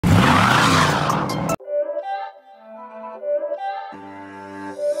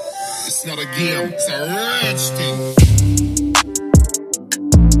It's not a game, it's a rich thing.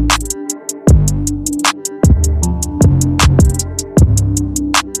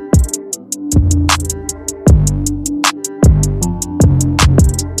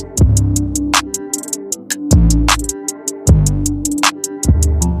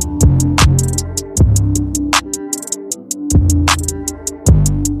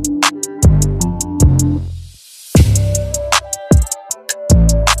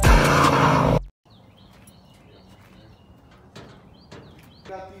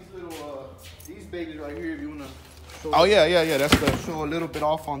 Got these little these babies right here. If you wanna show Oh yeah. That's the show a little bit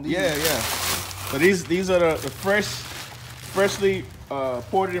off on these. yeah. So these are the freshly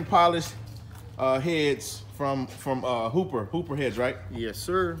ported and polished heads from Hooper heads, right? Yes,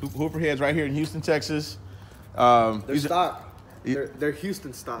 sir. Hooper heads right here in Houston, Texas. They're These are- stock. They're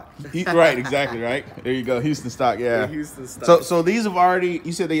Houston stock. right, exactly, right. There you go, Houston stock, yeah. They're Houston stock. So these have already.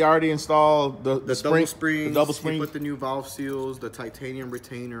 You said they already installed the double springs. the double spring. He put the new valve seals, the titanium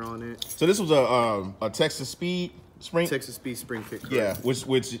retainer on it. So this was a Texas Speed spring. Texas Speed spring kit. Correct. Yeah,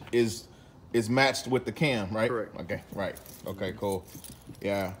 which is matched with the cam, right? Correct. Okay, right. Okay, cool.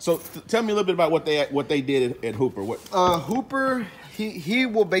 Yeah. So tell me a little bit about what they did at Hooper. What? Hooper, he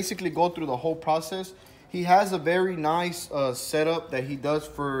will basically go through the whole process. He has a very nice setup that he does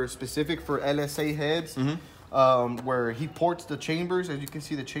specific for LSA heads, where he ports the chambers. As you can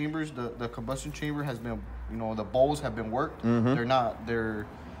see, the chambers, the combustion chamber has been, the bowls have been worked.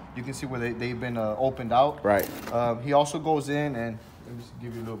 You can see where they've been opened out. Right. He also goes in and let me just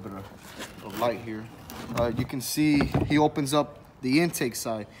give you a little bit of light here. You can see he opens up the intake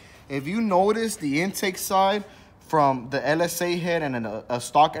side. If you notice the intake side from the LSA head and a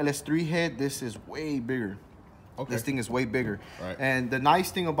stock LS3 head, this is way bigger. Okay. This thing is way bigger. Right. And the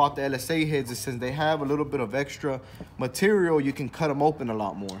nice thing about the LSA heads is since they have a little bit of extra material, you can cut them open a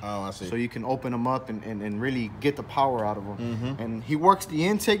lot more. Oh, I see. So you can open them up and really get the power out of them. And he works the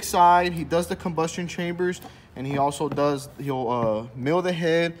intake side, he does the combustion chambers, and he also he'll mill the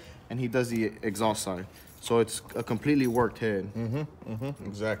head, and he does the exhaust side. So it's a completely worked head.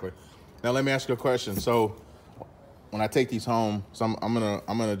 Exactly. Now let me ask you a question. So when I take these home, so I'm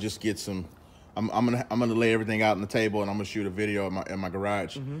gonna just get some. I'm gonna lay everything out on the table, and I'm gonna shoot a video in my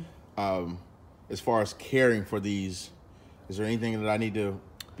garage. As far as caring for these, is there anything that I need to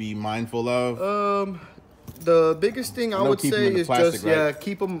be mindful of? The biggest thing I would keep 'em say in the is plastic, just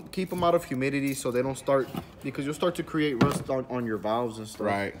right? keep them out of humidity so they don't start, because you'll start to create rust on your valves and stuff.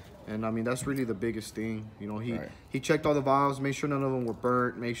 Right. And I mean that's really the biggest thing. Right. He checked all the valves, made sure none of them were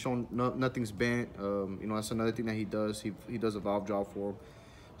burnt, made sure nothing's bent. That's another thing that he does. He does a valve job for them.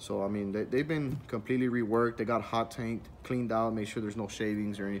 So I mean they've been completely reworked. They got hot tanked, cleaned out, made sure there's no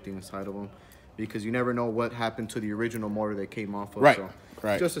shavings or anything inside of them, because you never know what happened to the original motor they came off of. Right. So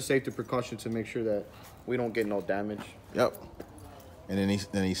Right. just a safety precaution to make sure that we don't get no damage. Yep. And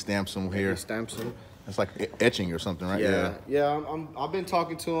then he stamps them here. He stamps them. It's like etching or something, right? Yeah. I've been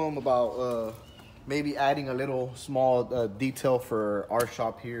talking to him about maybe adding a little small detail for our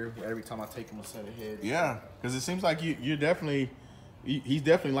shop here. Every time I take him a set of heads. Yeah, because it seems like he's definitely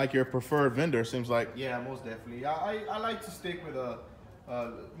like your preferred vendor. Seems like. Yeah, most definitely. I like to stick with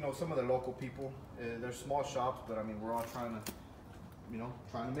some of the local people. They're small shops, but I mean we're all trying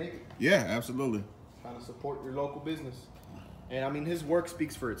to make it. Yeah, absolutely. Trying to support your local business. And I mean, his work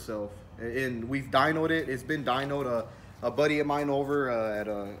speaks for itself. And we've dynoed it. It's been dynoed. A buddy of mine over at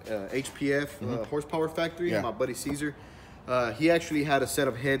HPF Horsepower Factory, my buddy Caesar, he actually had a set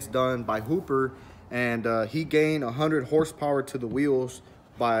of heads done by Hooper, and he gained 100 horsepower to the wheels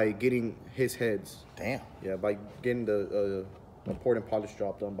by getting his heads. Damn. Yeah, by getting the port and polish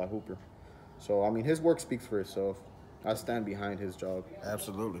job done by Hooper. So, I mean, his work speaks for itself. I stand behind his job.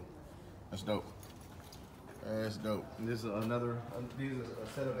 Absolutely. That's dope. That's dope. And this is a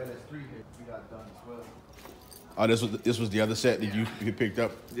set of LS3 here we got done as well. Oh, this was the other set that you picked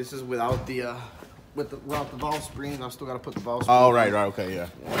up. This is without the valve springs. I still got to put the valve springs. Oh, right, okay, yeah.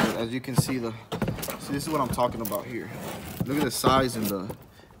 As you can see, this is what I'm talking about here. Look at the size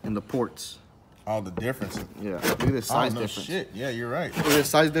in the ports. Oh, the difference. Yeah, look at the size no difference. Shit. Yeah, you're right. Look at the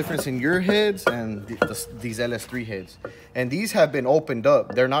size difference in your heads and these LS3 heads. And these have been opened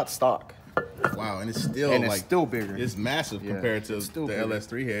up. They're not stock. Wow, and it's still it's still bigger. It's massive compared to the bigger.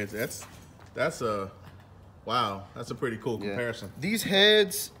 LS3 heads. That's a pretty cool comparison. These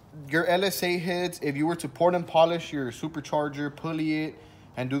heads, your LSA heads, if you were to port and polish your supercharger, pulley it,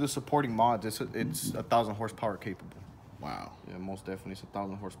 and do the supporting mods, it's 1,000 horsepower capable. Wow. Yeah, most definitely. It's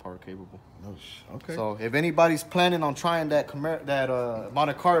 1,000 horsepower capable. Okay. So if anybody's planning on trying that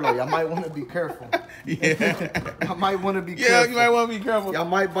Monte Carlo, y'all might want to be careful. Yeah. Y'all might want to be Yeah, careful. you might want to be careful. Y'all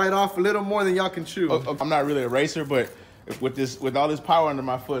might bite off a little more than y'all can chew. I'm not really a racer, but with all this power under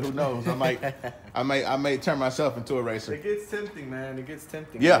my foot, who knows? I may turn myself into a racer. It gets tempting, man. It gets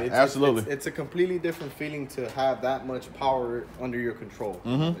tempting. Yeah, absolutely. It's a completely different feeling to have that much power under your control.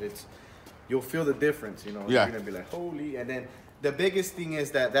 Mm-hmm. You'll feel the difference, you know. Yeah. You're gonna be like, holy. And then the biggest thing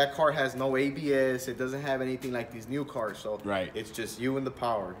is that car has no ABS. It doesn't have anything like these new cars. So right. It's just you and the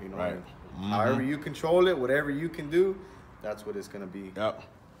power, you know. Right. Mm-hmm. However you control it, whatever you can do, that's what it's gonna be. Yep.